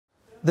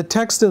The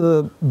text of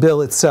the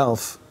bill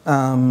itself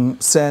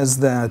says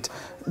that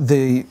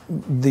the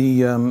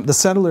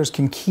settlers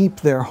can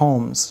keep their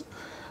homes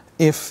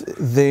if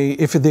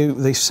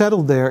they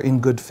settled there in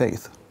good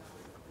faith,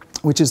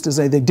 which is to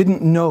say they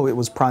didn't know it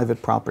was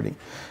private property.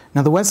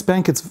 Now, the West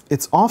Bank,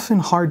 it's often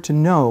hard to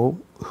know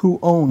who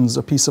owns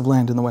a piece of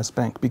land in the West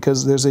Bank,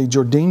 because there's a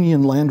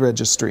Jordanian land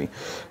registry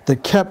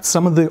that kept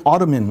some of the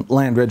Ottoman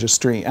land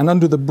registry, and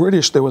under the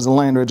British there was a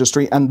land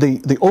registry, and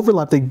the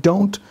overlap, they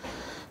don't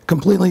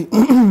completely,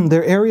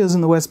 there are areas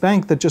in the West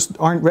Bank that just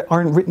aren't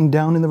written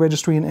down in the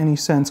registry in any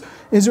sense.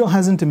 Israel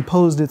hasn't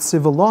imposed its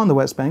civil law in the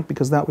West Bank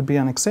because that would be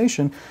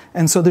annexation,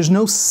 and so there's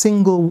no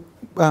single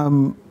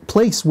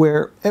place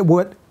where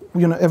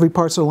every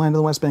parcel of land in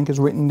the West Bank is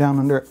written down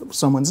under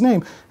someone's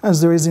name,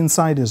 as there is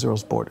inside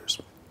Israel's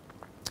borders.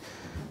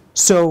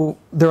 So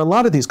there are a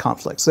lot of these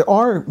conflicts. There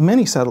are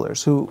many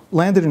settlers who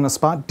landed in a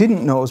spot,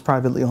 didn't know it was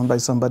privately owned by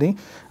somebody,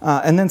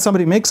 and then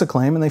somebody makes a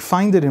claim and they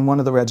find it in one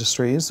of the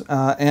registries,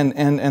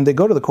 and they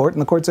go to the court,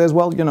 and the court says,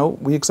 well,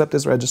 we accept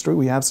this registry,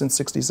 we have since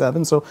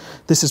 '67, so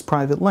this is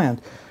private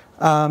land.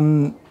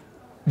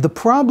 The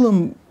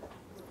problem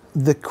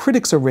the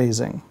critics are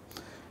raising,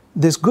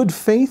 this good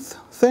faith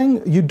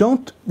thing, you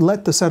don't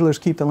let the settlers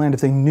keep the land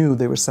if they knew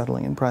they were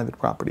settling in private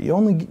property.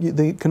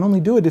 They can only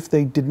do it if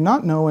they did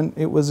not know and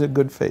it was a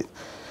good faith.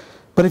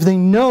 But if they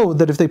know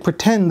that if they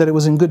pretend that it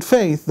was in good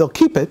faith, they'll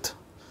keep it,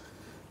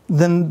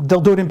 then they'll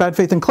do it in bad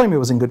faith and claim it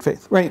was in good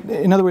faith, right?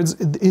 In other words,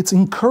 it's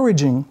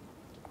encouraging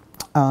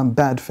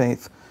bad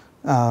faith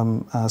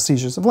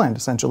seizures of land,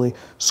 essentially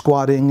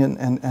squatting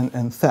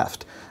and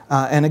theft.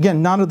 And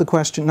again, not at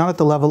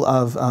the level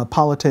of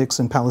politics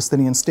and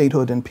Palestinian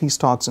statehood and peace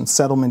talks and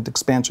settlement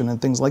expansion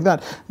and things like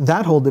that,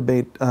 that whole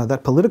debate,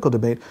 that political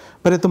debate,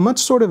 but at the much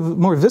sort of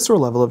more visceral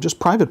level of just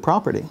private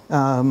property.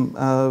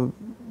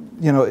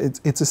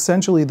 It's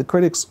essentially the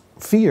critics'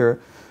 fear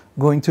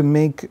going to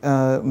make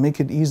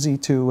it easy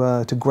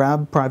to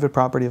grab private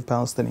property of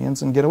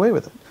Palestinians and get away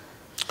with it.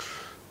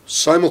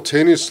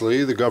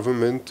 Simultaneously, the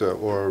government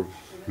or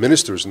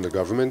ministers in the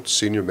government,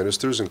 senior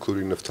ministers,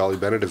 including Naftali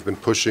Bennett, have been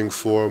pushing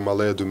for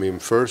Maale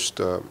Adumim first,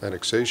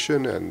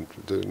 annexation, and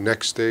the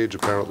next stage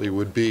apparently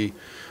would be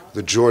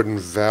the Jordan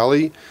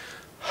Valley.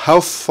 How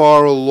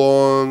far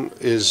along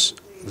is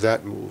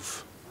that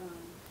move?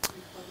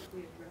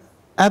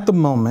 At the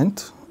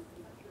moment,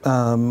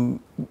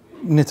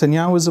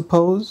 Netanyahu is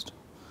opposed.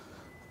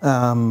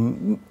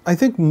 I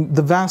think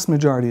the vast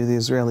majority of the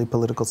Israeli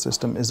political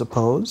system is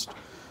opposed.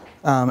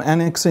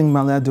 Annexing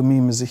Maale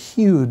Adumim is a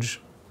huge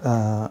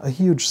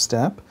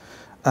step.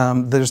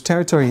 There's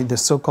territory,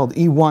 this so-called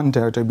E1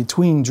 territory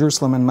between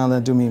Jerusalem and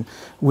Maale Adumim,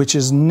 which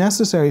is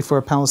necessary for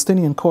a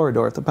Palestinian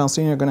corridor. If the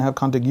Palestinians are going to have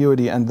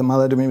contiguity and the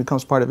Maale Adumim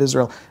becomes part of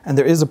Israel, and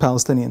there is a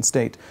Palestinian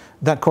state,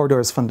 that corridor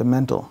is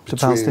fundamental to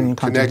Palestinian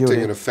contiguity.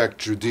 Connecting, in effect,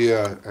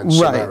 Judea and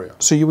Samaria.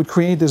 Right. So you would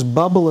create this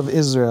bubble of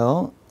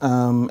Israel,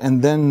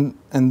 and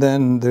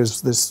then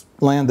there's this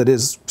land that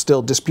is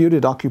still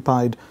disputed,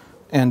 occupied,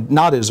 and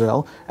not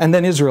Israel, and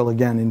then Israel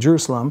again in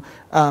Jerusalem,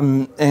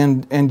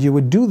 and you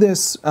would do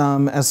this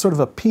as sort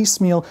of a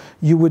piecemeal.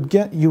 You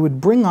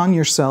would bring on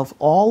yourself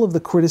all of the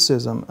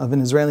criticism of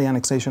an Israeli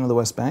annexation of the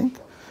West Bank,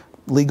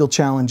 legal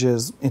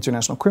challenges,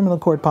 International Criminal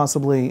Court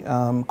possibly,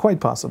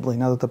 quite possibly,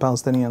 now that the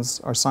Palestinians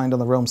are signed on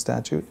the Rome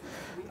Statute,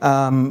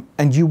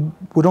 and you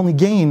would only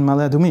gain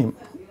Maale Adumim,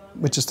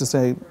 which is to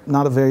say,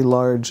 not a very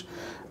large.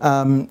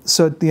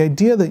 So the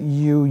idea that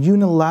you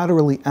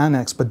unilaterally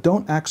annex but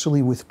don't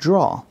actually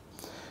withdraw.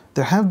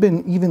 There have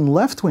been even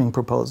left-wing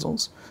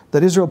proposals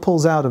that Israel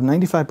pulls out of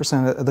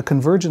 95% of the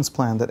convergence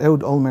plan that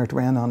Ehud Olmert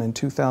ran on in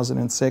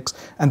 2006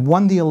 and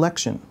won the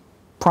election,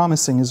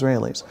 promising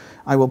Israelis,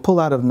 I will pull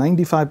out of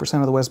 95%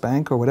 of the West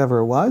Bank or whatever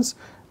it was,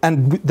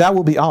 and that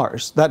will be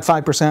ours. That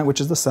 5%, which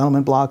is the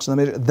settlement blocks,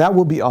 that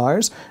will be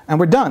ours, and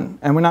we're done.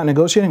 And we're not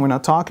negotiating, we're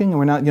not talking, and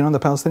we're not, the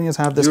Palestinians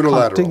have this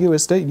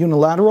contiguous state,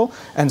 unilateral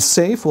and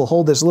safe. We'll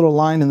hold this little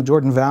line in the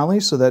Jordan Valley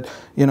so that,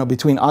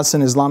 between us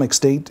and Islamic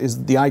State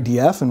is the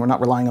IDF, and we're not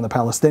relying on the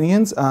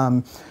Palestinians.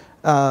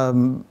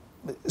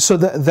 So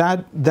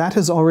that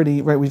has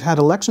already, right, we've had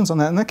elections on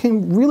that, and that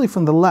came really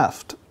from the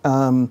left.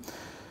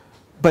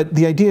 But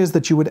the idea is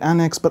that you would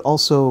annex but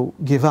also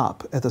give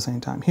up at the same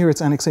time. Here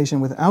it's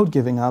annexation without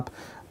giving up.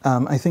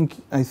 I think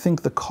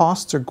the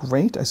costs are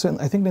great. I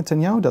think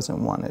Netanyahu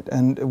doesn't want it.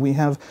 And we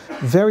have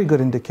very good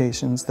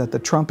indications that the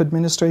Trump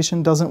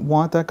administration doesn't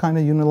want that kind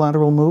of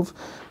unilateral move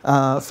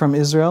from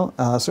Israel,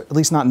 so at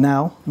least not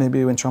now.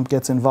 Maybe when Trump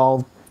gets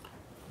involved,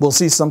 we'll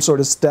see some sort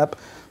of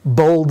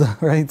bold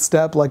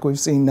step like we've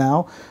seen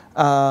now.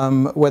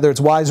 Whether it's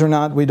wise or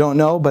not, we don't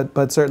know,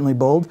 but certainly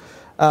bold.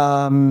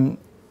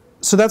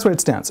 So that's where it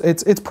stands.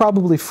 It's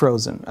probably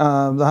frozen.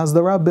 The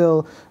Hasdara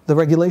bill, the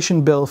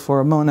regulation bill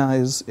for Amona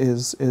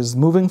is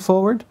moving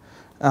forward.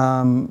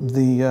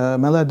 The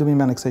Maale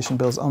Adumim annexation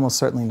bill is almost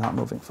certainly not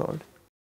moving forward.